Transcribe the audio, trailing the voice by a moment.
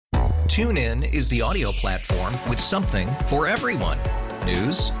TuneIn is the audio platform with something for everyone.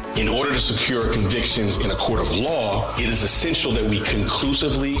 News. In order to secure convictions in a court of law, it is essential that we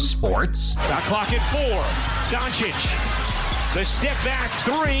conclusively. Sports. Shot clock at 4. Doncic. The step back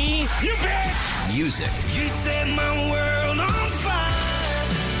 3. You bet. Music. You set my world on fire.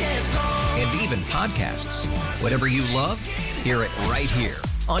 Yes, and even podcasts. Whatever you love, hear it right here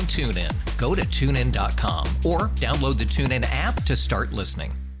on TuneIn. Go to TuneIn.com or download the TuneIn app to start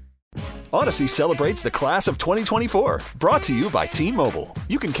listening. Odyssey celebrates the class of 2024, brought to you by T-Mobile.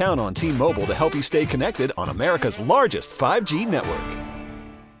 You can count on T-Mobile to help you stay connected on America's largest 5G network.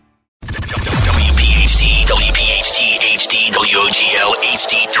 WPHT, HD, WOGL,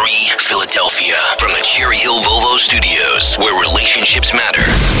 HD3, Philadelphia. From the Cherry Hill Volvo Studios, where relationships matter.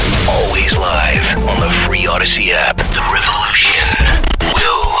 Always live on the free Odyssey app. The revolution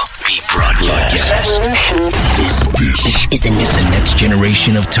will be broadcast. This is the next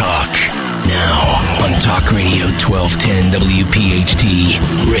generation of talk. Now on Talk Radio 1210 WPHT,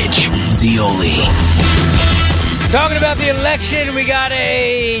 Rich Zeoli. Talking about the election, we got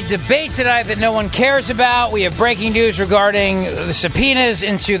a debate tonight that no one cares about. We have breaking news regarding the subpoenas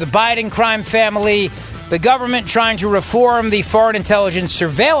into the Biden crime family, the government trying to reform the Foreign Intelligence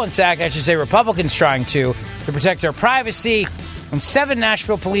Surveillance Act, I should say Republicans trying to protect our privacy, and 7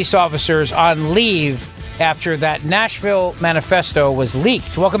 Nashville police officers on leave after that Nashville Manifesto was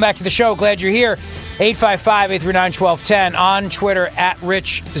leaked. Welcome back to the show. Glad you're here. 855-839-1210 on Twitter at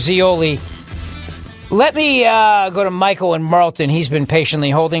Rich Zeoli. Let me go to Michael in Marlton. He's been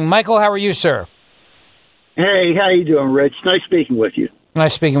patiently holding. Michael, how are you, sir? Hey, how you doing, Rich? Nice speaking with you.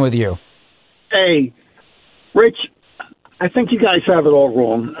 Nice speaking with you. Hey, Rich, I think you guys have it all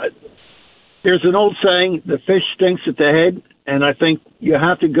wrong. There's an old saying, the fish stinks at the head, and I think you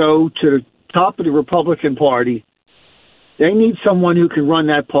have to go to the top of the Republican Party. They need someone who can run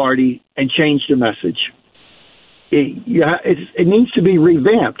that party and change the message. It needs to be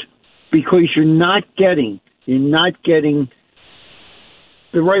revamped because you're not getting the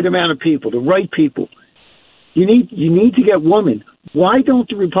right amount of people, the right people. You need to get women. Why don't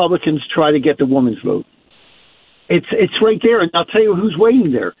the Republicans try to get the women's vote? It's right there, and I'll tell you who's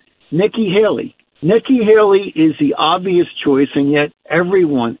waiting there. Nikki Haley. Nikki Haley is the obvious choice, and yet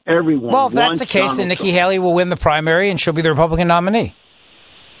everyone. Well, if that's the case, then Nikki Haley will win the primary, and she'll be the Republican nominee.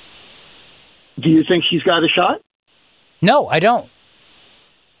 Do you think she's got a shot? No, I don't.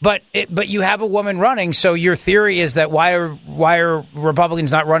 But you have a woman running, so your theory is that why are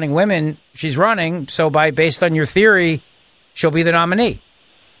Republicans not running women? She's running, so based on your theory, she'll be the nominee.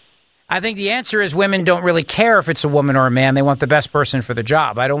 I think the answer is women don't really care if it's a woman or a man. They want the best person for the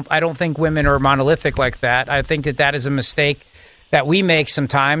job. I don't think women are monolithic like that. I think that is a mistake that we make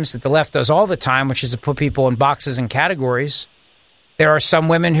sometimes, that the left does all the time, which is to put people in boxes and categories. There are some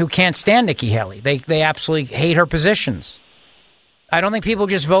women who can't stand Nikki Haley. They absolutely hate her positions. I don't think people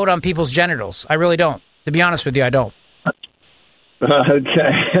just vote on people's genitals. I really don't. To be honest with you, I don't. Okay.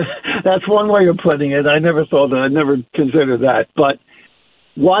 That's one way of putting it. I never thought that. I never considered that. But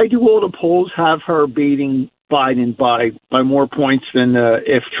why do all the polls have her beating Biden by more points than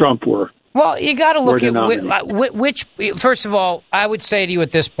if Trump were? Well, you got to look at which. First of all, I would say to you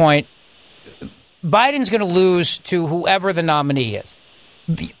at this point, Biden's going to lose to whoever the nominee is.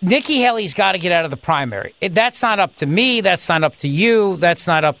 Nikki Haley's got to get out of the primary. That's not up to me. That's not up to you. That's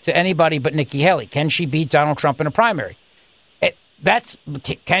not up to anybody but Nikki Haley. Can she beat Donald Trump in a primary?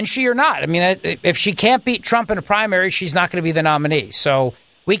 Can she or not? I mean, if she can't beat Trump in a primary, she's not going to be the nominee. So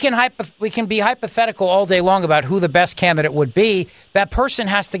we can be hypothetical all day long about who the best candidate would be. That person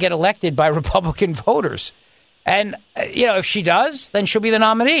has to get elected by Republican voters. And, if she does, then she'll be the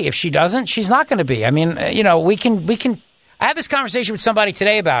nominee. If she doesn't, she's not going to be. I mean, we can. I had this conversation with somebody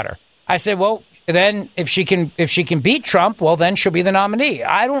today about her. I said, well, then if she can beat Trump, well, then she'll be the nominee.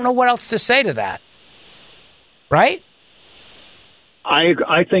 I don't know what else to say to that. Right?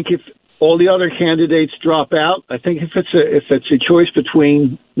 I think if all the other candidates drop out, I think if it's a choice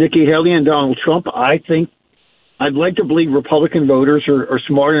between Nikki Haley and Donald Trump, I'd like to believe Republican voters are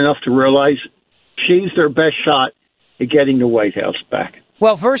smart enough to realize she's their best shot at getting the White House back.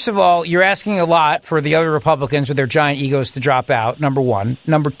 Well, first of all, you're asking a lot for the other Republicans with their giant egos to drop out, number one.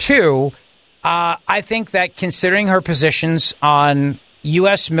 Number two, I think that considering her positions on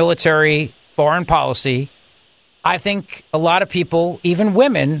U.S. military foreign policy, I think a lot of people, even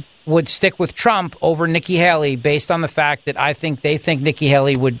women, would stick with Trump over Nikki Haley based on the fact that they think Nikki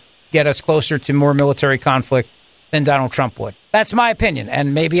Haley would get us closer to more military conflict than Donald Trump would. That's my opinion,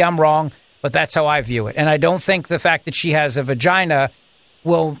 and maybe I'm wrong, but that's how I view it. And I don't think the fact that she has a vagina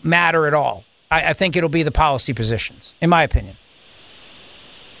will matter at all. I think it'll be the policy positions, in my opinion.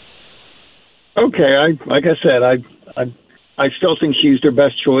 Okay, like I said, I still think she's their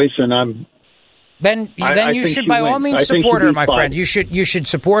best choice, and Then you should by all means support her, my friend. You should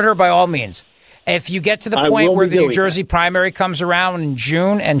support her by all means. If you get to the point where the New Jersey primary comes around in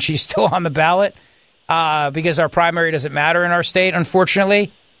June and she's still on the ballot, because our primary doesn't matter in our state,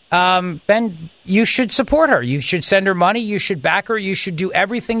 unfortunately, then you should support her. You should send her money. You should back her. You should do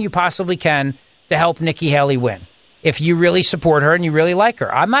everything you possibly can to help Nikki Haley win. If you really support her and you really like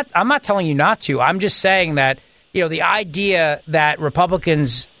her, I'm not telling you not to. I'm just saying that the idea that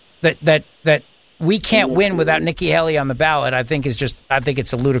Republicans that we can't win without Nikki Haley on the ballot, I think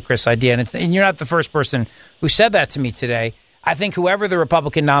it's a ludicrous idea. And you're not the first person who said that to me today. I think whoever the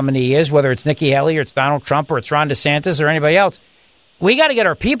Republican nominee is, whether it's Nikki Haley or it's Donald Trump or it's Ron DeSantis or anybody else, we got to get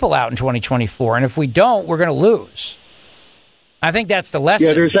our people out in 2024. And if we don't, we're going to lose. I think that's the lesson.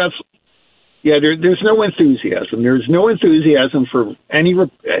 Yeah, there's no enthusiasm. There's no enthusiasm for any.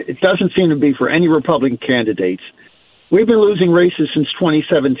 It doesn't seem to be for any Republican candidates. We've been losing races since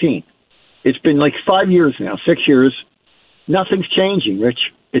 2017. It's been like 5 years now, 6 years. Nothing's changing, Rich.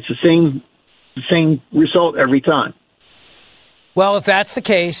 It's the same result every time. Well, if that's the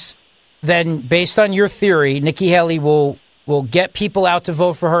case, then based on your theory, Nikki Haley will get people out to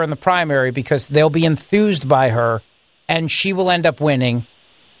vote for her in the primary because they'll be enthused by her, and she will end up winning.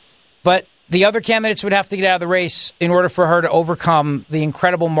 But the other candidates would have to get out of the race in order for her to overcome the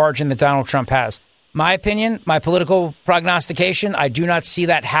incredible margin that Donald Trump has. My opinion, my political prognostication, I do not see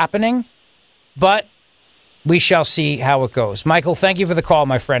that happening, but we shall see how it goes. Michael, thank you for the call,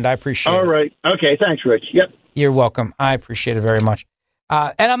 my friend. I appreciate it. All right. Okay. Thanks, Rich. Yep. You're welcome. I appreciate it very much.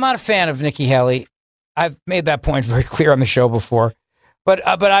 And I'm not a fan of Nikki Haley. I've made that point very clear on the show before. But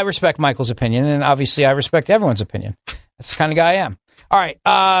I respect Michael's opinion, and obviously I respect everyone's opinion. That's the kind of guy I am. All right.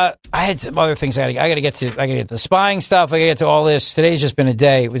 I had some other things I got to get to. I got to get to the spying stuff. I got to get to all this. Today's just been a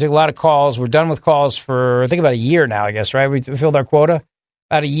day. We took a lot of calls. We're done with calls for, I think, about a year now, I guess, right? We filled our quota.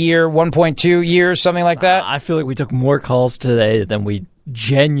 About a year, 1.2 years, something like that. I feel like we took more calls today than we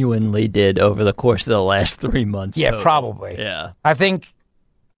genuinely did over the course of the last 3 months. Yeah, total. Probably. Yeah. I think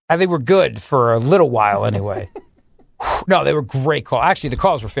we're good for a little while anyway. No, they were great calls. Actually, the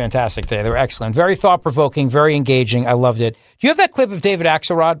calls were fantastic today. They were excellent. Very thought-provoking, very engaging. I loved it. Do you have that clip of David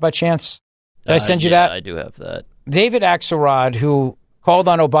Axelrod by chance? Did I send you that? I do have that. David Axelrod, who called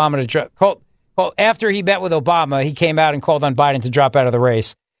on Obama to after he met with Obama, he came out and called on Biden to drop out of the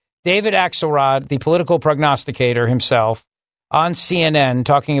race. David Axelrod, the political prognosticator himself, on CNN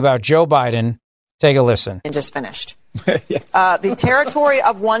talking about Joe Biden. Take a listen. And just finished. The territory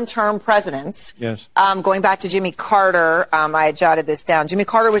of one-term presidents. Yes. Going back to Jimmy Carter, I had jotted this down. Jimmy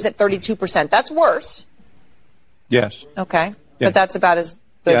Carter was at 32%. That's worse. Yes. Okay. Yeah. But that's about as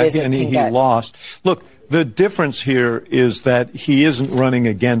good as it can he get. lost. Look, the difference here is that he isn't running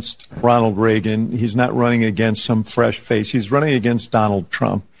against Ronald Reagan. He's not running against some fresh face. He's running against Donald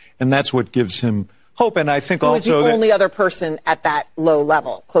Trump. And that's what gives him hope. And I think also also the only other person at that low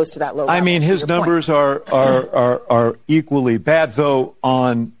level, close to that low level. I mean, his numbers are equally bad, though.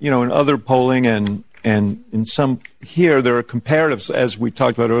 On in other polling and in some here there are comparatives, as we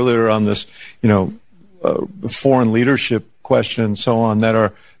talked about earlier on this foreign leadership question and so on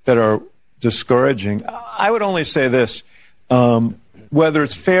that are discouraging. I would only say this. Whether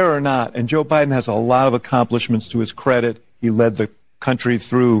it's fair or not, and Joe Biden has a lot of accomplishments to his credit. He led the country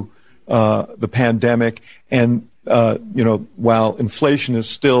through the pandemic, and while inflation is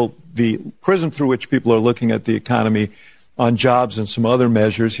still the prism through which people are looking at the economy on jobs and some other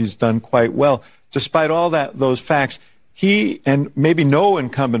measures, he's done quite well. Despite all those facts, he and maybe no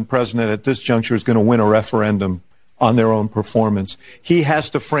incumbent president at this juncture is going to win a referendum on their own performance. He has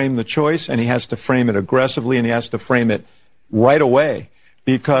to frame the choice, and he has to frame it aggressively, and he has to frame it right away,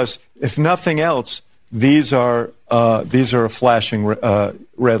 because if nothing else, these are a flashing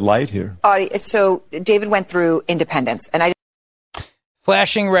red light here. So David went through independence, and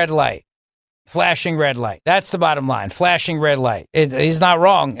flashing red light. Flashing red light. That's the bottom line. Flashing red light. He's not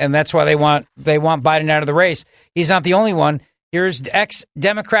wrong, and that's why they want Biden out of the race. He's not the only one. Here's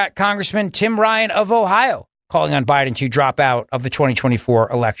ex-Democrat Congressman Tim Ryan of Ohio calling on Biden to drop out of the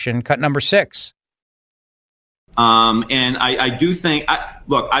 2024 election. Cut number 6. And I do think,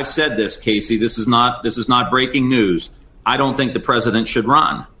 look, I've said this, Casey, this is not breaking news. I don't think the president should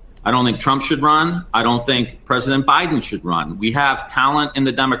run. I don't think Trump should run. I don't think President Biden should run. We have talent in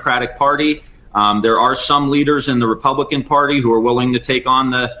the Democratic Party. There are some leaders in the Republican Party who are willing to take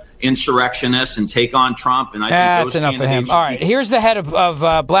on the insurrectionists and take on Trump. And I think that's enough of him. All right. Here's the head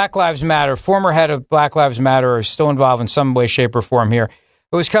of Black Lives Matter, former head of Black Lives Matter, is still involved in some way, shape, or form here,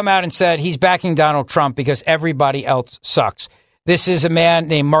 who has come out and said he's backing Donald Trump because everybody else sucks. This is a man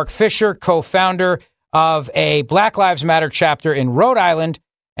named Mark Fisher, co-founder of a Black Lives Matter chapter in Rhode Island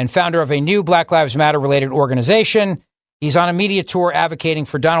and founder of a new Black Lives Matter related organization. He's on a media tour advocating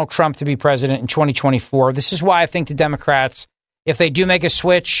for Donald Trump to be president in 2024. This is why I think the Democrats, if they do make a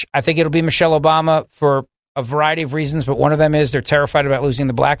switch, I think it'll be Michelle Obama for a variety of reasons, but one of them is they're terrified about losing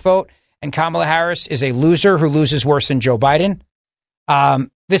the black vote. And Kamala Harris is a loser who loses worse than Joe Biden.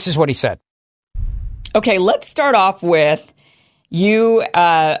 This is what he said. Okay, let's start off with you,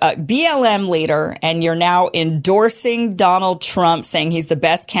 BLM leader, and you're now endorsing Donald Trump, saying he's the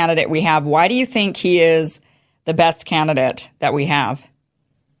best candidate we have. Why do you think he is the best candidate that we have?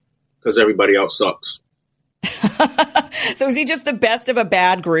 Because everybody else sucks. So is he just the best of a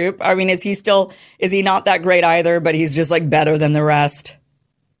bad group? I mean, is he not that great either, but he's just like better than the rest?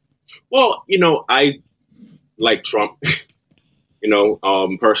 Well, I like Trump,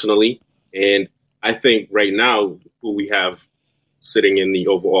 personally. And I think right now who we have sitting in the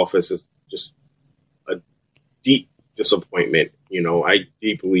Oval Office is just a deep disappointment. I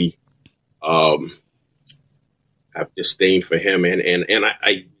deeply have disdain for him. And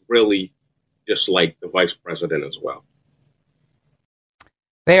I really dislike the vice president as well.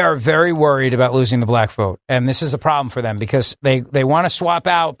 They are very worried about losing the black vote. And this is a problem for them because they want to swap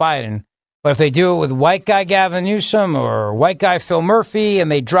out Biden. But if they do it with white guy Gavin Newsom or white guy Phil Murphy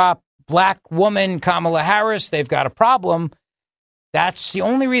and they drop black woman Kamala Harris, they've got a problem. That's the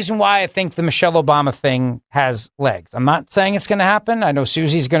only reason why I think the Michelle Obama thing has legs. I'm not saying it's going to happen. I know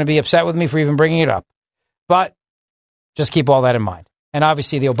Susie's going to be upset with me for even bringing it up. But just keep all that in mind. And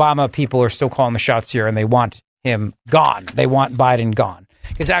obviously the Obama people are still calling the shots here and they want him gone. They want Biden gone.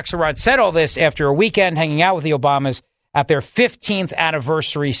 Because Axelrod said all this after a weekend hanging out with the Obamas at their 15th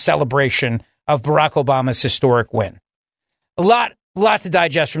anniversary celebration of Barack Obama's historic win. A lot to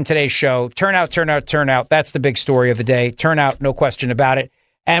digest from today's show. Turnout. That's the big story of the day. Turnout, no question about it.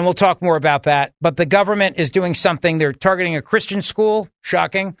 And we'll talk more about that. But the government is doing something. They're targeting a Christian school,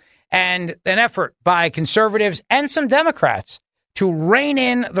 shocking, and an effort by conservatives and some Democrats to rein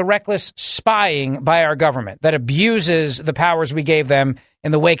in the reckless spying by our government that abuses the powers we gave them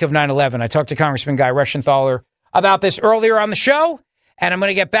in the wake of 9/11. I talked to Congressman Guy Reschenthaler about this earlier on the show, and I'm going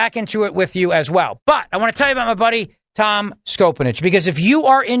to get back into it with you as well. But I want to tell you about my buddy Tom Skopanich, because if you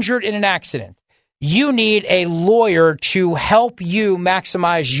are injured in an accident, you need a lawyer to help you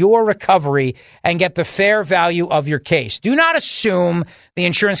maximize your recovery and get the fair value of your case. Do not assume the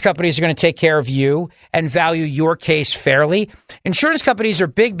insurance companies are going to take care of you and value your case fairly. Insurance companies are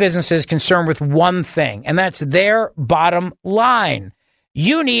big businesses concerned with one thing, and that's their bottom line.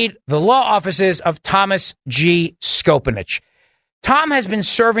 You need the law offices of Thomas G. Skopanich. Tom has been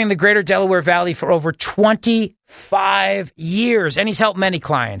serving the greater Delaware Valley for over 25 years, and he's helped many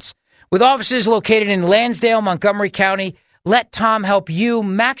clients. With offices located in Lansdale, Montgomery County, let Tom help you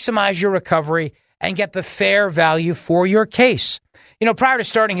maximize your recovery and get the fair value for your case. Prior to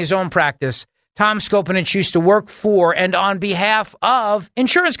starting his own practice, Tom Skopanich used to work for and on behalf of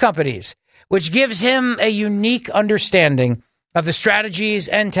insurance companies, which gives him a unique understanding of the strategies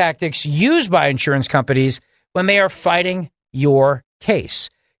and tactics used by insurance companies when they are fighting your case.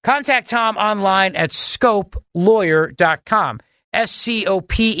 Contact Tom online at scopelawyer.com,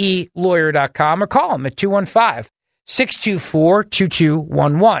 SCOPE lawyer.com, or call him at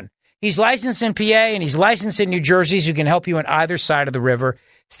 215-624-2211. He's licensed in PA and he's licensed in New Jersey, so he can help you on either side of the river.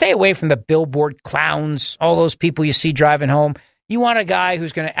 Stay away from the billboard clowns, all those people you see driving home. You want a guy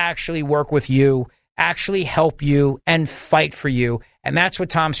who's going to actually work with you, actually help you, and fight for you. And that's what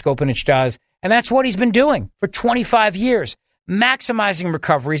Tom Skopanich does. And that's what he's been doing for 25 years, maximizing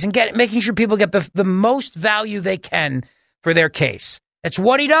recoveries and making sure people get the most value they can for their case. That's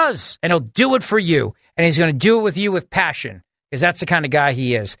what he does, and he'll do it for you. And he's going to do it with you with passion, because that's the kind of guy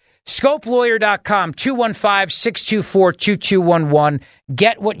he is. ScopeLawyer.com, 215-624-2211.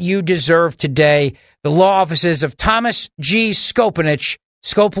 Get what you deserve today. The law offices of Thomas G. Skopanich,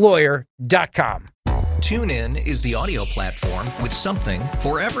 ScopeLawyer.com. TuneIn is the audio platform with something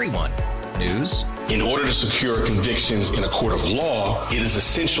for everyone. News. In order to secure convictions in a court of law, it is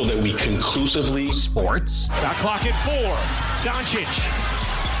essential that we conclusively. Sports. Shot clock at 4.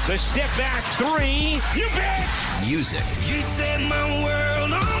 Doncic. The step back 3. You bet. Music. You set my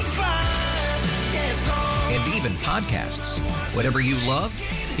world on fire. Yes, and even podcasts. Whatever you love,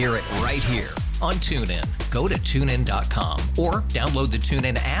 hear it right here on TuneIn. Go to TuneIn.com or download the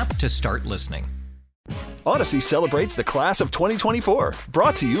TuneIn app to start listening. Odyssey celebrates the class of 2024,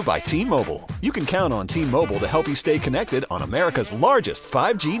 brought to you by T-Mobile. You can count on T-Mobile to help you stay connected on America's largest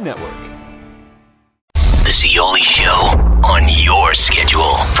 5G network. The Zeoli Show. on your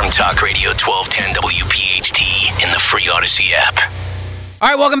schedule from Talk Radio 1210 WPHT in the free Odyssey app. All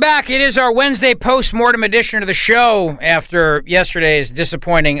right, welcome back. It is our Wednesday post-mortem edition of the show after yesterday's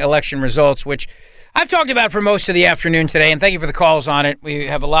disappointing election results, which I've talked about for most of the afternoon today, and thank you for the calls on it. We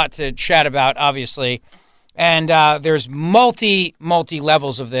have a lot to chat about, obviously, and there's multi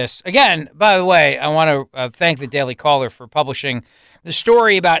levels of this. Again, by the way, I want to thank the Daily Caller for publishing the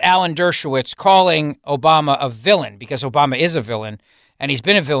story about Alan Dershowitz calling Obama a villain, because Obama is a villain, and he's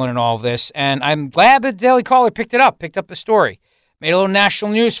been a villain in all of this, and I'm glad the Daily Caller picked up the story. Made a little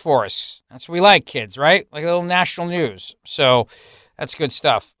national news for us. That's what we like, kids, right? Like a little national news. So that's good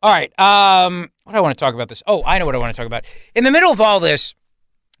stuff. All right. What do I want to talk about this? Oh, I know what I want to talk about. In the middle of all this,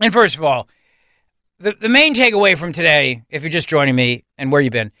 and first of all, the main takeaway from today, if you're just joining me and where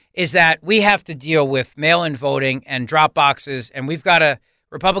you've been, is that we have to deal with mail-in voting and drop boxes, and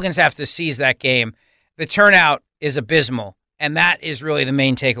Republicans have to seize that game. The turnout is abysmal, and that is really the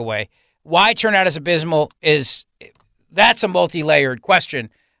main takeaway. Why turnout is abysmal that's a multi-layered question,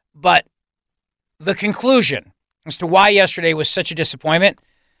 but the conclusion as to why yesterday was such a disappointment,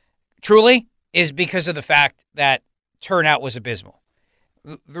 truly, is because of the fact that turnout was abysmal.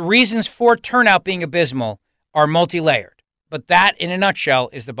 The reasons for turnout being abysmal are multi-layered, but that, in a nutshell,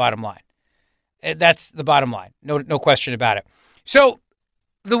 is the bottom line. That's the bottom line. No question about it. So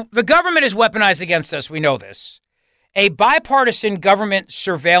the government is weaponized against us. We know this. A bipartisan government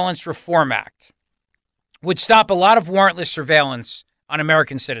surveillance reform act would stop a lot of warrantless surveillance on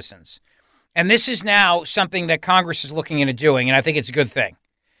American citizens. And this is now something that Congress is looking into doing, and I think it's a good thing.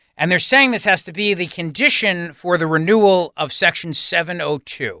 And they're saying this has to be the condition for the renewal of Section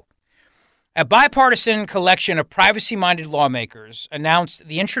 702. A bipartisan collection of privacy-minded lawmakers announced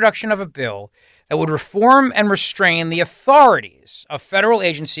the introduction of a bill that would reform and restrain the authorities of federal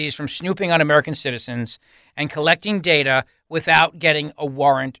agencies from snooping on American citizens and collecting data without getting a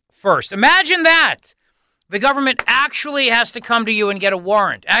warrant first. Imagine that! The government actually has to come to you and get a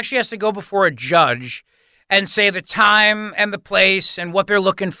warrant, actually has to go before a judge and say the time and the place and what they're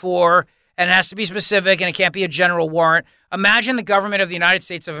looking for, and it has to be specific, and it can't be a general warrant. Imagine the government of the United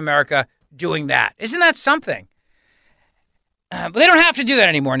States of America doing that. Isn't that something? But they don't have to do that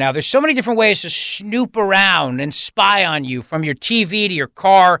anymore now. There's so many different ways to snoop around and spy on you, from your TV to your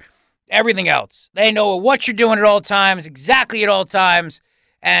car, everything else. They know what you're doing at all times, exactly at all times,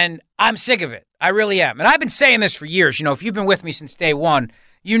 and I'm sick of it. I really am. And I've been saying this for years. You know, if you've been with me since day one,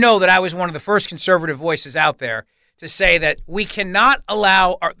 you know that I was one of the first conservative voices out there to say that we cannot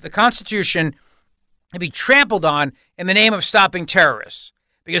allow the Constitution to be trampled on in the name of stopping terrorists,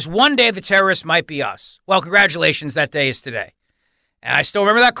 because one day the terrorists might be us. Well, congratulations, that day is today. And I still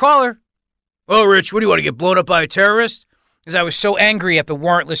remember that caller. Oh, Rich, what do you want to get blown up by a terrorist? Because I was so angry at the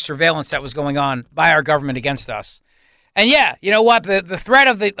warrantless surveillance that was going on by our government against us. And yeah, you know what? The threat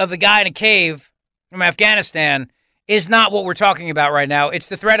of the guy in a cave from Afghanistan is not what we're talking about right now. It's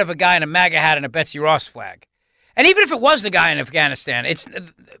the threat of a guy in a MAGA hat and a Betsy Ross flag. And even if it was the guy in Afghanistan,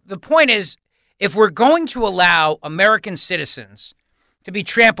 the point is, if we're going to allow American citizens to be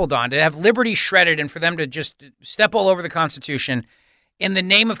trampled on, to have liberty shredded, and for them to just step all over the Constitution in the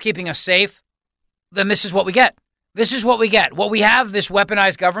name of keeping us safe, then this is what we get. This is what we get. What we have, this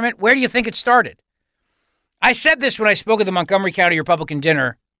weaponized government, where do you think it started? I said this when I spoke at the Montgomery County Republican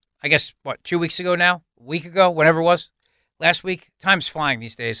dinner, I guess, 2 weeks ago now? A week ago? Whenever it was? Last week? Time's flying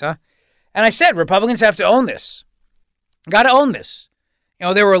these days, huh? And I said, Republicans have to own this. Got to own this. You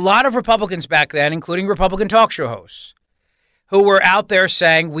know, there were a lot of Republicans back then, including Republican talk show hosts, who were out there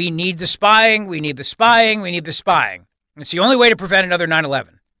saying, we need the spying, we need the spying, we need the spying. It's the only way to prevent another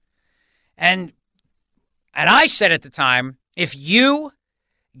 9/11. And I said at the time, if you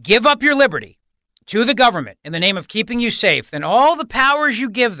give up your liberty to the government in the name of keeping you safe, then all the powers you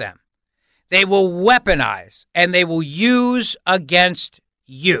give them, they will weaponize and they will use against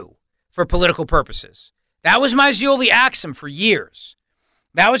you for political purposes. That was my Zioli axiom for years.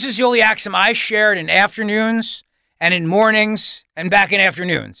 That was the Zioli axiom I shared in afternoons and in mornings and back in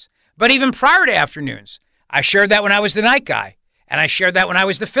afternoons. But even prior to afternoons, I shared that when I was the night guy, and I shared that when I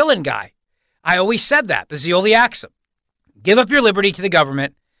was the fill-in guy. I always said that, the Zioli axiom. Give up your liberty to the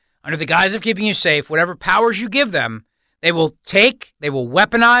government under the guise of keeping you safe. Whatever powers you give them, they will take, they will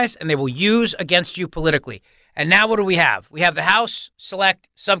weaponize, and they will use against you politically. And now what do we have? We have the House Select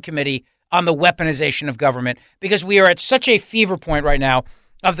Subcommittee on the weaponization of government, because we are at such a fever point right now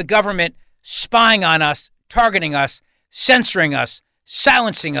of the government spying on us, targeting us, censoring us,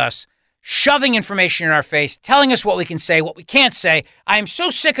 silencing us, shoving information in our face, telling us what we can say, what we can't say. I am so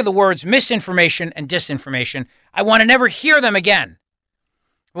sick of the words misinformation and disinformation. I want to never hear them again.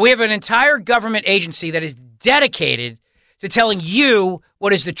 We have an entire government agency that is dedicated to telling you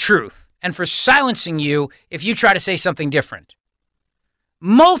what is the truth and for silencing you if you try to say something different.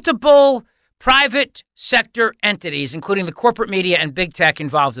 Multiple private sector entities, including the corporate media and big tech,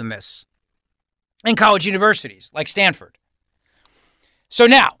 involved in this, and college universities like Stanford. So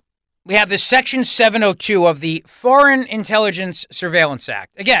now we have this Section 702 of the Foreign Intelligence Surveillance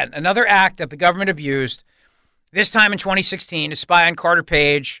Act. Again, another act that the government abused, this time in 2016, to spy on Carter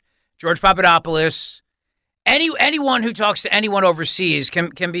Page, George Papadopoulos. Anyone who talks to anyone overseas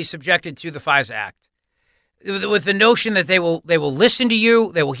can be subjected to the FISA Act, with the notion that they will listen to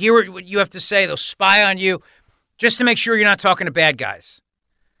you, they will hear what you have to say, they'll spy on you, just to make sure you're not talking to bad guys.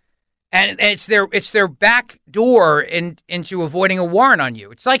 And it's their back door into avoiding a warrant on you.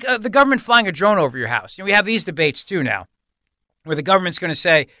 It's like the government flying a drone over your house. We have these debates too now, where the government's going to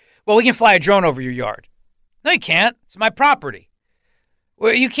say, "Well, we can fly a drone over your yard." No, you can't. It's my property.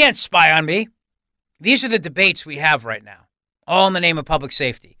 Well, you can't spy on me. These are the debates we have right now, all in the name of public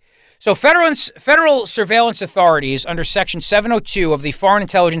safety. So federal surveillance authorities under Section 702 of the Foreign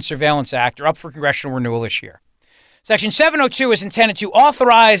Intelligence Surveillance Act are up for congressional renewal this year. Section 702 is intended to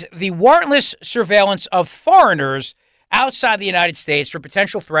authorize the warrantless surveillance of foreigners outside the United States for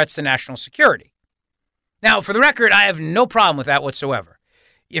potential threats to national security. Now, for the record, I have no problem with that whatsoever.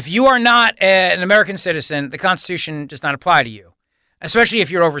 If you are not an American citizen, the Constitution does not apply to you, especially if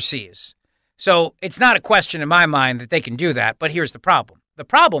you're overseas. So it's not a question in my mind that they can do that, but here's the problem. The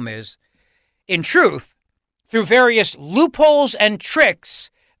problem is, in truth, through various loopholes and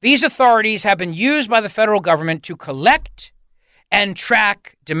tricks, these authorities have been used by the federal government to collect and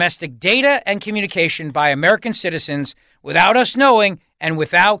track domestic data and communication by American citizens without us knowing and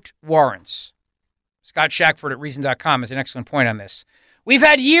without warrants. Scott Shackford at Reason.com has an excellent point on this. We've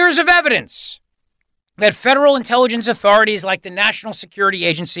had years of evidence that federal intelligence authorities like the National Security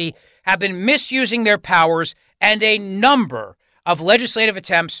Agency have been misusing their powers and a number of legislative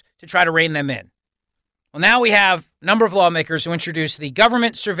attempts to try to rein them in. Well, now we have a number of lawmakers who introduced the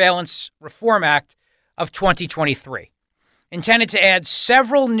Government Surveillance Reform Act of 2023, intended to add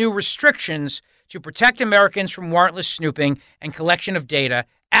several new restrictions to protect Americans from warrantless snooping and collection of data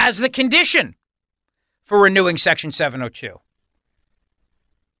as the condition for renewing Section 702.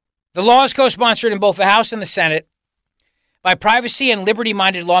 The law is co-sponsored in both the House and the Senate by privacy and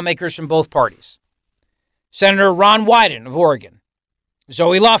liberty-minded lawmakers from both parties. Senator Ron Wyden of Oregon,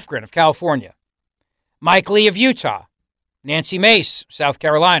 Zoe Lofgren of California, Mike Lee of Utah, Nancy Mace, South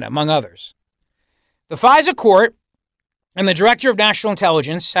Carolina, among others. The FISA court and the Director of National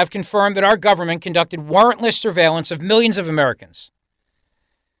Intelligence have confirmed that our government conducted warrantless surveillance of millions of Americans,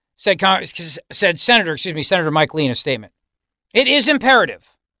 said Senator Mike Lee in a statement. It is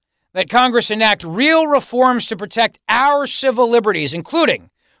imperative that Congress enact real reforms to protect our civil liberties, including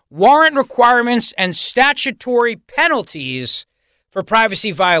warrant requirements and statutory penalties for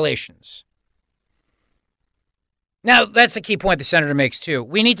privacy violations. Now, that's a key point the senator makes, too.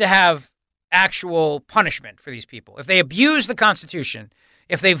 We need to have actual punishment for these people. If they abuse the Constitution,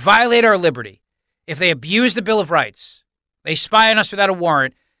 if they violate our liberty, if they abuse the Bill of Rights, they spy on us without a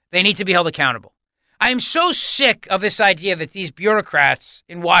warrant, they need to be held accountable. I am so sick of this idea that these bureaucrats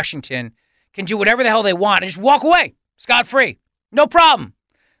in Washington can do whatever the hell they want and just walk away scot-free. No problem.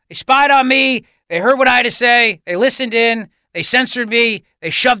 They spied on me. They heard what I had to say. They listened in. They censored me. They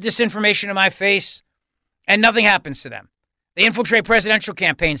shoved disinformation in my face. And nothing happens to them. They infiltrate presidential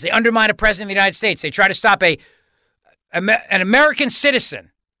campaigns. They undermine a president of the United States. They try to stop an American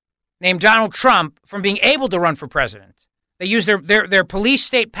citizen named Donald Trump from being able to run for president. They use their police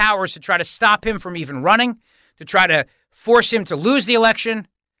state powers to try to stop him from even running, to try to force him to lose the election,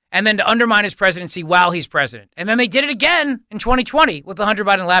 and then to undermine his presidency while he's president. And then they did it again in 2020 with the Hunter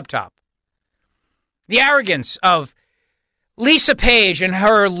Biden laptop. The arrogance of Lisa Page and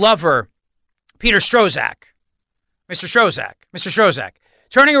her lover, Peter Strzok, Mr. Strzok,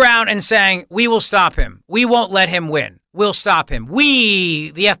 turning around and saying, we will stop him. We won't let him win. We'll stop him.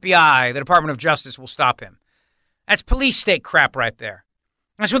 We, the FBI, the Department of Justice, will stop him. That's police state crap right there.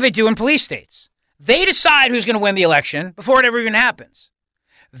 That's what they do in police states. They decide who's going to win the election before it ever even happens.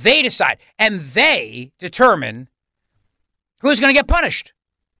 They decide, and they determine who's going to get punished.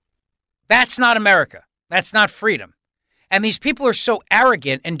 That's not America. That's not freedom. And these people are so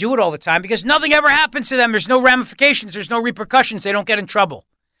arrogant and do it all the time because nothing ever happens to them. There's no ramifications. There's no repercussions. They don't get in trouble.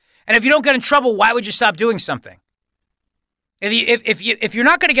 And if you don't get in trouble, why would you stop doing something? If you're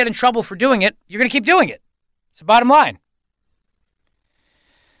not going to get in trouble for doing it, you're going to keep doing it. It's the bottom line.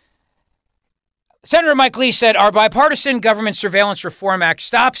 Senator Mike Lee said, our bipartisan Government Surveillance Reform Act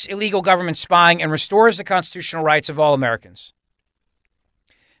stops illegal government spying and restores the constitutional rights of all Americans.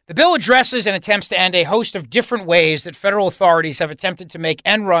 The bill addresses and attempts to end a host of different ways that federal authorities have attempted to make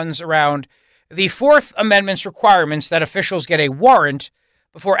end runs around the Fourth Amendment's requirements that officials get a warrant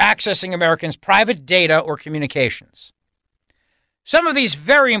before accessing Americans' private data or communications. Some of these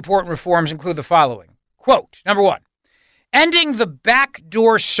very important reforms include the following. Quote, number one, ending the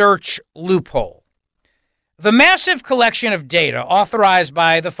backdoor search loophole. The massive collection of data authorized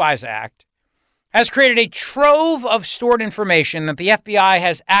by the FISA Act has created a trove of stored information that the FBI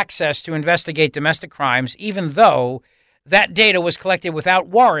has access to investigate domestic crimes, even though that data was collected without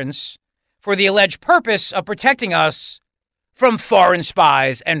warrants for the alleged purpose of protecting us from foreign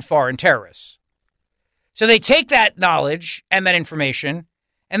spies and foreign terrorists. So they take that knowledge and that information,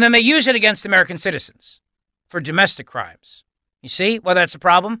 and then they use it against American citizens for domestic crimes. You see why that's a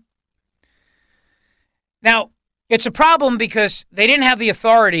problem? Now, it's a problem because they didn't have the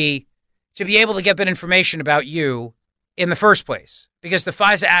authority to be able to get that information about you in the first place, because the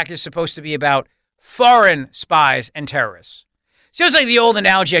FISA Act is supposed to be about foreign spies and terrorists. So it's like the old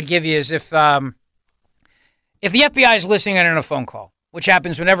analogy I'd give you is if the FBI is listening in on a phone call, which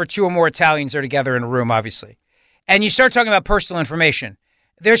happens whenever two or more Italians are together in a room, obviously, and you start talking about personal information,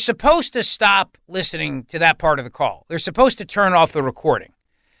 they're supposed to stop listening to that part of the call. They're supposed to turn off the recording.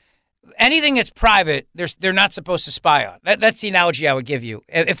 Anything that's private, they're not supposed to spy on. That's the analogy I would give you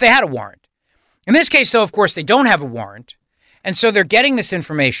if they had a warrant. In this case, though, of course, they don't have a warrant. And so they're getting this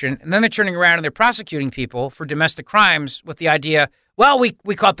information, and then they're turning around and they're prosecuting people for domestic crimes with the idea, well,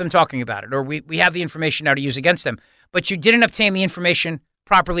 we caught them talking about it, or we have the information now to use against them. But you didn't obtain the information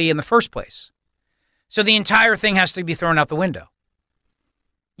properly in the first place. So the entire thing has to be thrown out the window.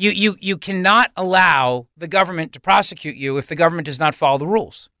 You cannot allow the government to prosecute you if the government does not follow the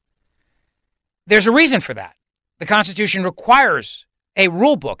rules. There's a reason for that. The Constitution requires a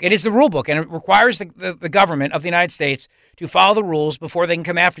rule book. It is the rule book, and it requires the government of the United States to follow the rules before they can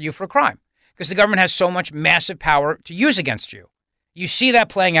come after you for a crime, because the government has so much massive power to use against you. You see that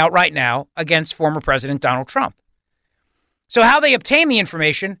playing out right now against former President Donald Trump. So how they obtain the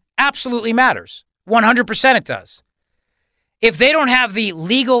information absolutely matters. 100% it does. If they don't have the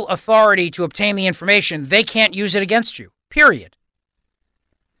legal authority to obtain the information, they can't use it against you, period.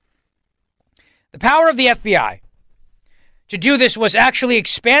 The power of the FBI to do this was actually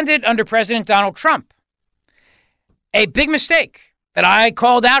expanded under President Donald Trump. A big mistake that I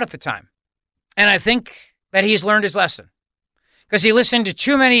called out at the time. And I think that he's learned his lesson. Because he listened to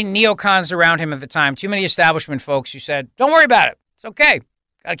too many neocons around him at the time, too many establishment folks who said, don't worry about it. It's okay.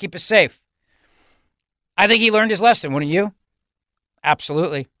 Got to keep us safe. I think he learned his lesson, wouldn't you?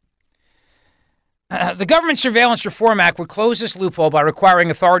 Absolutely. The Government Surveillance Reform Act would close this loophole by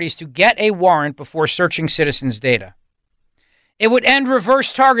requiring authorities to get a warrant before searching citizens' data. It would end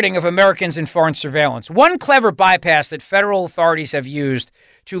reverse targeting of Americans in foreign surveillance. One clever bypass that federal authorities have used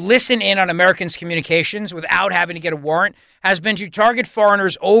to listen in on Americans' communications without having to get a warrant has been to target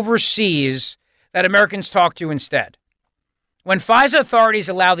foreigners overseas that Americans talk to instead. When FISA authorities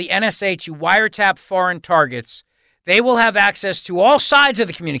allow the NSA to wiretap foreign targets, they will have access to all sides of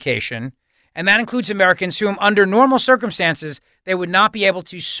the communication, and that includes Americans whom, under normal circumstances, they would not be able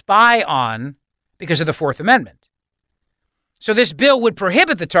to spy on because of the Fourth Amendment. So this bill would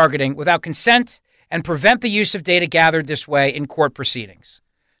prohibit the targeting without consent and prevent the use of data gathered this way in court proceedings.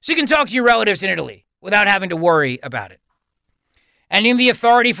 So you can talk to your relatives in Italy without having to worry about it. Ending the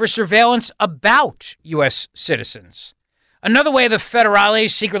authority for surveillance about U.S. citizens. Another way the federales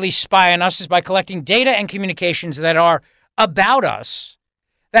secretly spy on us is by collecting data and communications that are about us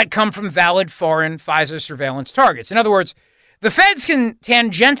that come from valid foreign FISA surveillance targets. In other words, the feds can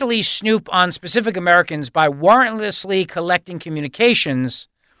tangentially snoop on specific Americans by warrantlessly collecting communications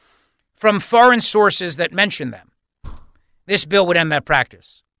from foreign sources that mention them. This bill would end that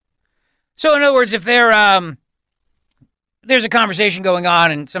practice. So, in other words, if there's a conversation going on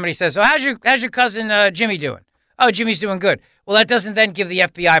and somebody says, "So how's your cousin Jimmy doing?" "Oh, Jimmy's doing good." Well, that doesn't then give the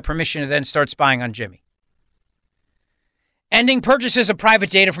FBI permission to then start spying on Jimmy. Ending purchases of private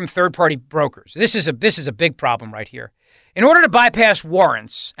data from third-party brokers. This is a big problem right here. In order to bypass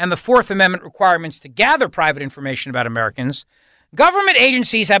warrants and the Fourth Amendment requirements to gather private information about Americans, government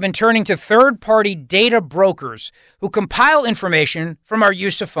agencies have been turning to third-party data brokers who compile information from our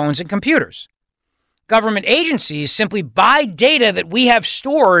use of phones and computers. Government agencies simply buy data that we have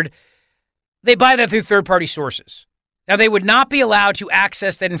stored. They buy that through third-party sources. Now, they would not be allowed to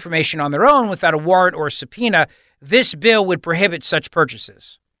access that information on their own without a warrant or a subpoena. This bill would prohibit such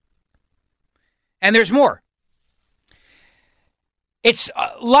purchases. And there's more. It's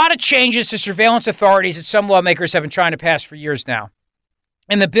a lot of changes to surveillance authorities that some lawmakers have been trying to pass for years now.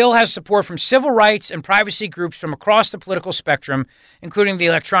 And the bill has support from civil rights and privacy groups from across the political spectrum, including the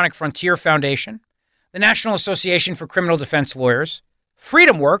Electronic Frontier Foundation, the National Association for Criminal Defense Lawyers,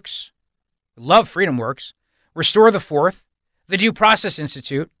 FreedomWorks, love FreedomWorks, Restore the Fourth, the Due Process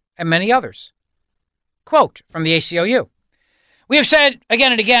Institute, and many others. Quote from the ACLU. We have said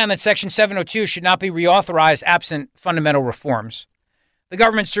again and again that Section 702 should not be reauthorized absent fundamental reforms. The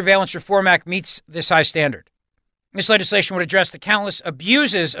Government Surveillance Reform Act meets this high standard. This legislation would address the countless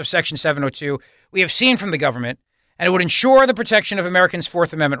abuses of Section 702 we have seen from the government, and it would ensure the protection of Americans'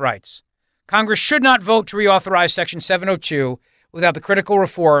 Fourth Amendment rights. Congress should not vote to reauthorize Section 702 without the critical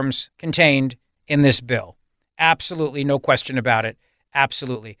reforms contained in this bill. Absolutely, no question about it.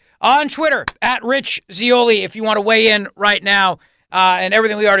 Absolutely. On Twitter, at Rich Zeoli, if you want to weigh in right now and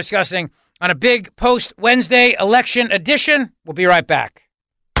everything we are discussing on a big post-Wednesday election edition. We'll be right back.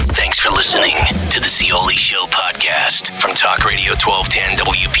 Thanks for listening to the Zeoli Show podcast from Talk Radio 1210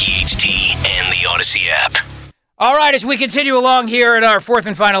 WPHT and the Odyssey app. All right, as we continue along here in our fourth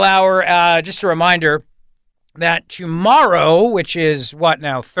and final hour, just a reminder that tomorrow, which is what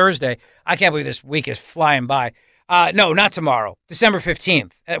now, Thursday, I can't believe this week is flying by. No, not tomorrow, December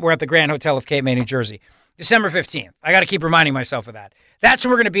 15th. We're at the Grand Hotel of Cape May, New Jersey. December 15th. I got to keep reminding myself of that. That's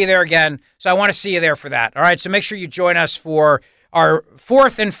when we're going to be there again, so I want to see you there for that. All right, so make sure you join us for our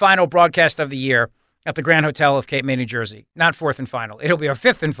fourth and final broadcast of the year at the Grand Hotel of Cape May, New Jersey. Not fourth and final. It'll be our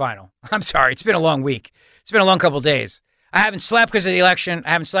fifth and final. I'm sorry. It's been a long week. It's been a long couple of days. I haven't slept because of the election. I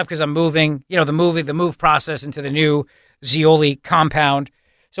haven't slept because I'm moving, the move process into the new Zeoli compound.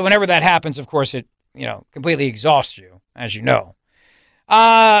 So whenever that happens, of course, it, completely exhausts you, as you know.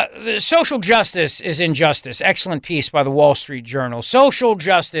 The social justice is injustice. Excellent piece by the Wall Street Journal. Social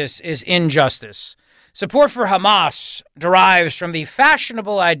justice is injustice. Support for Hamas derives from the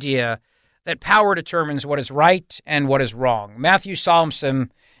fashionable idea that power determines what is right and what is wrong. Matthew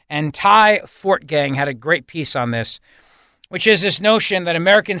Solomson and Ty Fortgang had a great piece on this, which is this notion that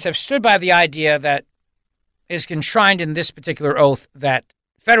Americans have stood by the idea that is enshrined in this particular oath that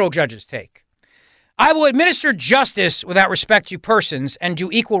federal judges take. I will administer justice without respect to persons and do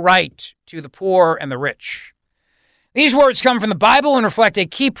equal right to the poor and the rich. These words come from the Bible and reflect a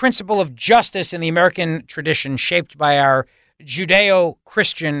key principle of justice in the American tradition shaped by our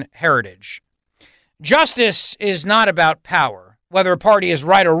Judeo-Christian heritage. Justice is not about power. Whether a party is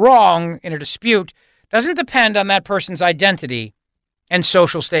right or wrong in a dispute doesn't depend on that person's identity and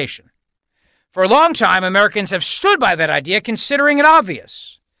social station. For a long time, Americans have stood by that idea, considering it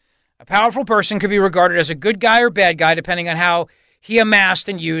obvious. A powerful person could be regarded as a good guy or bad guy depending on how he amassed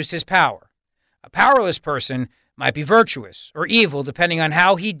and used his power. A powerless person might be virtuous or evil depending on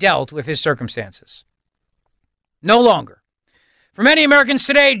how he dealt with his circumstances. No longer. For many Americans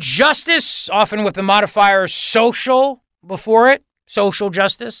today, justice, often with the modifier social before it, social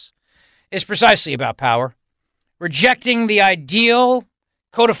justice, is precisely about power. Rejecting the ideal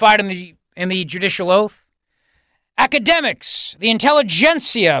codified in the judicial oath. Academics, the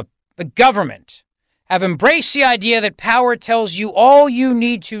intelligentsia, the government, have embraced the idea that power tells you all you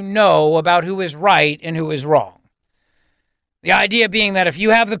need to know about who is right and who is wrong. The idea being that if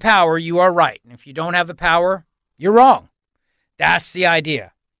you have the power, you are right. And if you don't have the power, you're wrong. That's the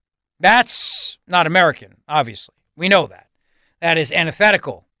idea. That's not American, obviously. We know that. That is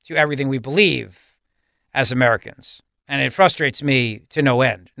antithetical to everything we believe as Americans. And it frustrates me to no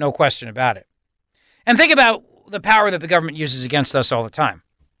end. No question about it. And think about the power that the government uses against us all the time.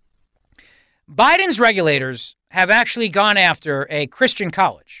 Biden's regulators have actually gone after a Christian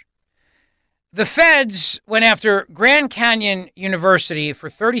college. The feds went after Grand Canyon University for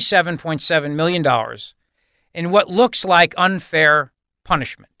 $37.7 million in what looks like unfair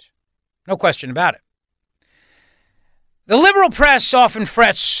punishment. No question about it. The liberal press often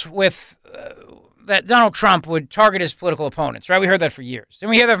frets with that Donald Trump would target his political opponents, right? We heard that for years. Didn't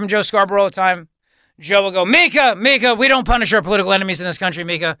we hear that from Joe Scarborough all the time? Joe will go, Mika, we don't punish our political enemies in this country,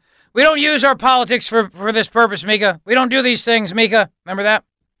 Mika. We don't use our politics for this purpose, Mika. We don't do these things, Mika. Remember that?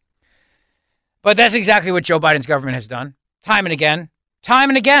 But that's exactly what Joe Biden's government has done. Time and again. Time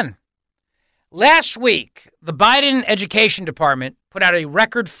and again. Last week, the Biden Education Department put out a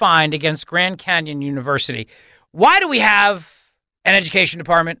record fine against Grand Canyon University. Why do we have an education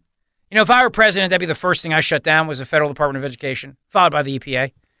department? If I were president, that'd be the first thing I shut down was the Federal Department of Education, followed by the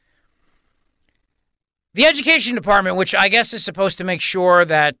EPA. The Education Department, which I guess is supposed to make sure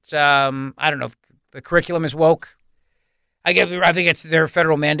that, the curriculum is woke. I think it's their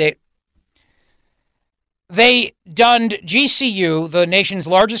federal mandate. They dunned GCU, the nation's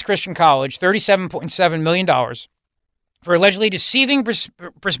largest Christian college, $37.7 million for allegedly deceiving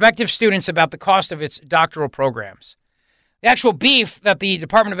prospective students about the cost of its doctoral programs. The actual beef that the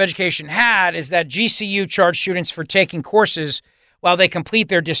Department of Education had is that GCU charged students for taking courses while they complete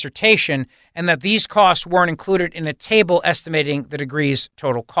their dissertation, and that these costs weren't included in a table estimating the degree's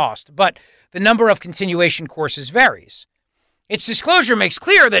total cost. But the number of continuation courses varies. Its disclosure makes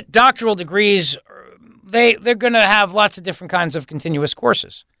clear that doctoral degrees, they're going to have lots of different kinds of continuous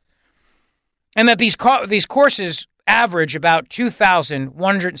courses, and that these courses average about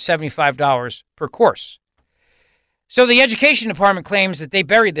 $2,175 per course. So the Education Department claims that they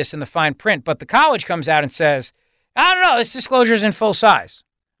buried this in the fine print, but the college comes out and says, I don't know, this disclosure is in full size.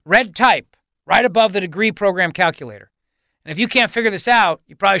 Red type, right above the degree program calculator. And if you can't figure this out,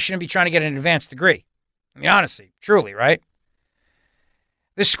 you probably shouldn't be trying to get an advanced degree. I mean, honestly, truly, right?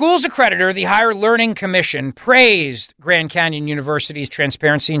 The school's accreditor, the Higher Learning Commission, praised Grand Canyon University's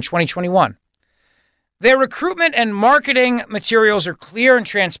transparency in 2021. Their recruitment and marketing materials are clear and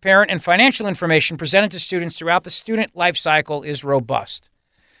transparent, and financial information presented to students throughout the student life cycle is robust.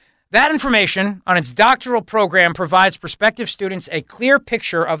 That information on its doctoral program provides prospective students a clear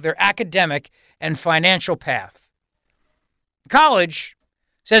picture of their academic and financial path. The college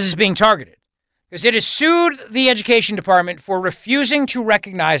says it's being targeted because it has sued the Education Department for refusing to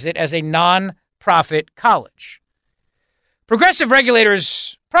recognize it as a non-profit college. Progressive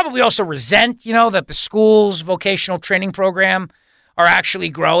regulators probably also resent, that the school's vocational training program are actually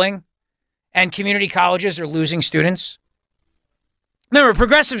growing and community colleges are losing students. Remember,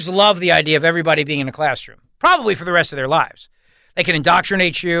 progressives love the idea of everybody being in a classroom, probably for the rest of their lives. They can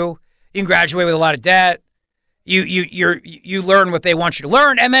indoctrinate you. You can graduate with a lot of debt. You learn what they want you to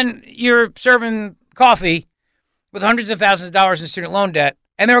learn, and then you're serving coffee with hundreds of thousands of dollars in student loan debt,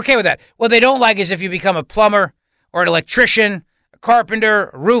 and they're okay with that. What they don't like is if you become a plumber or an electrician, a carpenter,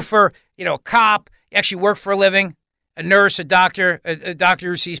 a roofer, a cop, you actually work for a living, a nurse, a doctor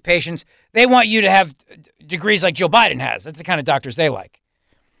who sees patients. They want you to have degrees like Joe Biden has. That's the kind of doctors they like.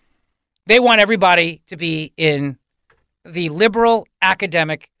 They want everybody to be in the liberal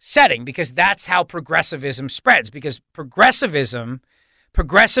academic setting because that's how progressivism spreads. Because progressivism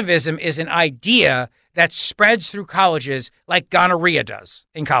is an idea that spreads through colleges like gonorrhea does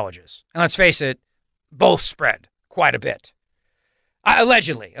in colleges. And let's face it, both spread quite a bit.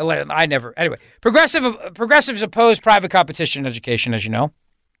 Allegedly. Anyway, progressives oppose private competition in education, as you know.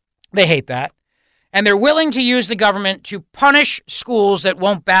 They hate that. And they're willing to use the government to punish schools that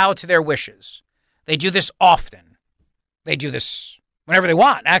won't bow to their wishes. They do this often. They do this whenever they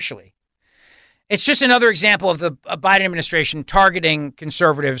want, actually. It's just another example of the Biden administration targeting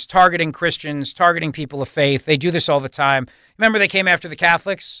conservatives, targeting Christians, targeting people of faith. They do this all the time. Remember they came after the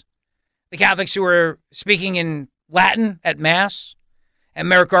Catholics? The Catholics who were speaking in Latin at Mass? And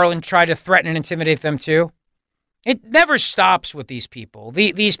Merrick Garland tried to threaten and intimidate them too. It never stops with these people.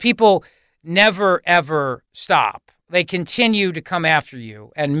 These people never, ever stop. They continue to come after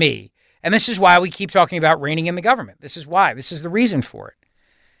you and me. And this is why we keep talking about reining in the government. This is why. This is the reason for it.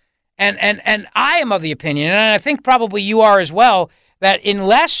 And I am of the opinion, and I think probably you are as well, that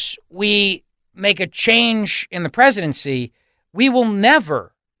unless we make a change in the presidency, we will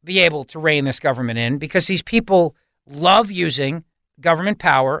never be able to rein this government in because these people love using government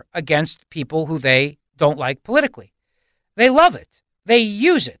power against people who they don't like politically. They love it. They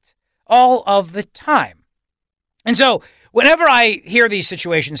use it all of the time. And so whenever I hear these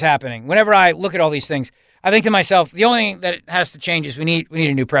situations happening, whenever I look at all these things, I think to myself, the only thing that has to change is we need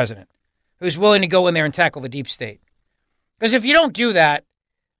a new president who's willing to go in there and tackle the deep state. Because if you don't do that,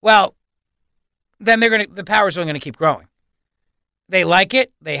 well, then the power's only going to keep growing. They like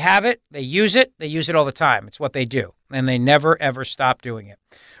it. They have it. They use it. They use it all the time. It's what they do. And they never, ever stop doing it.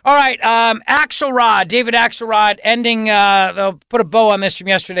 All right. Axelrod, David Axelrod, they'll put a bow on this from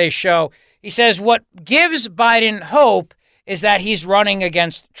yesterday's show. He says what gives Biden hope is that he's running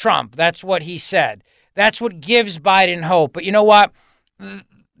against Trump. That's what he said. That's what gives Biden hope. But you know what?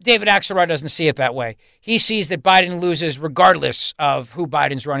 David Axelrod doesn't see it that way. He sees that Biden loses regardless of who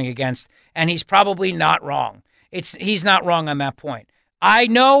Biden's running against. And he's probably not wrong. He's not wrong on that point. I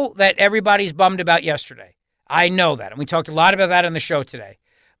know that everybody's bummed about yesterday. I know that. And we talked a lot about that on the show today.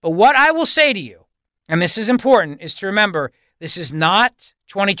 But what I will say to you, and this is important, is to remember this is not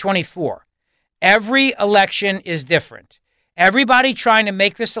 2024. Every election is different. Everybody trying to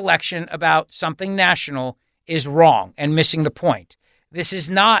make this election about something national is wrong and missing the point. This is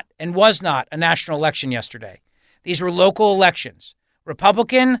not and was not a national election yesterday. These were local elections.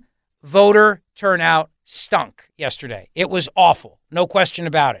 Republican voter turnout stunk yesterday. It was awful. No question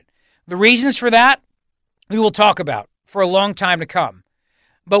about it. The reasons for that, we will talk about for a long time to come.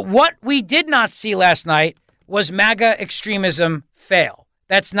 But what we did not see last night was MAGA extremism fail.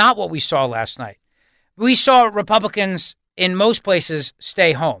 That's not what we saw last night. We saw Republicans in most places,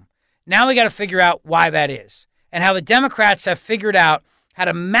 stay home. Now we got to figure out why that is and how the Democrats have figured out how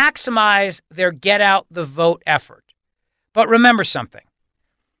to maximize their get out the vote effort. But remember something.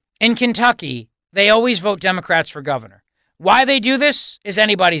 In Kentucky, they always vote Democrats for governor. Why they do this is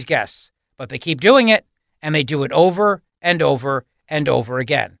anybody's guess. But they keep doing it, and they do it over and over and over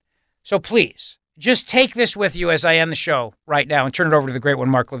again. So please, just take this with you as I end the show right now and turn it over to the great one,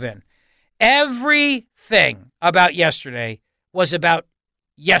 Mark Levin. Everything about yesterday was about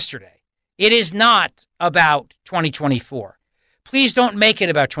yesterday. It is not about 2024. Please don't make it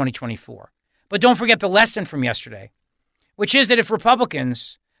about 2024. But don't forget the lesson from yesterday, which is that if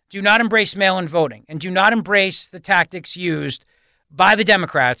Republicans do not embrace mail-in voting and do not embrace the tactics used by the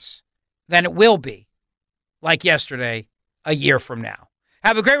Democrats, then it will be like yesterday a year from now.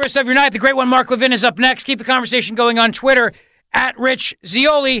 Have a great rest of your night. The great one, Mark Levin, is up next. Keep the conversation going on Twitter at Rich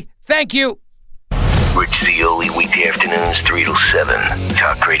Zeoli. Thank you. Rich Zeoli, weekday afternoons 3 to 7.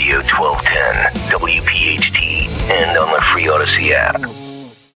 Talk Radio 1210, WPHT, and on the free Odyssey app.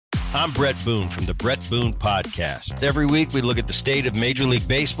 I'm Brett Boone from the Brett Boone Podcast. Every week we look at the state of Major League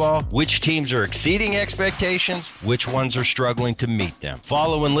Baseball, which teams are exceeding expectations, which ones are struggling to meet them.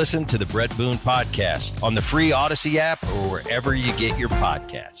 Follow and listen to the Brett Boone Podcast on the free Odyssey app or wherever you get your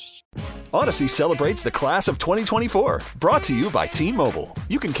podcasts. Odyssey celebrates the class of 2024, brought to you by T-Mobile.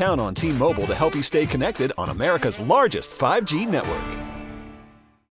 You can count on T-Mobile to help you stay connected on America's largest 5G network.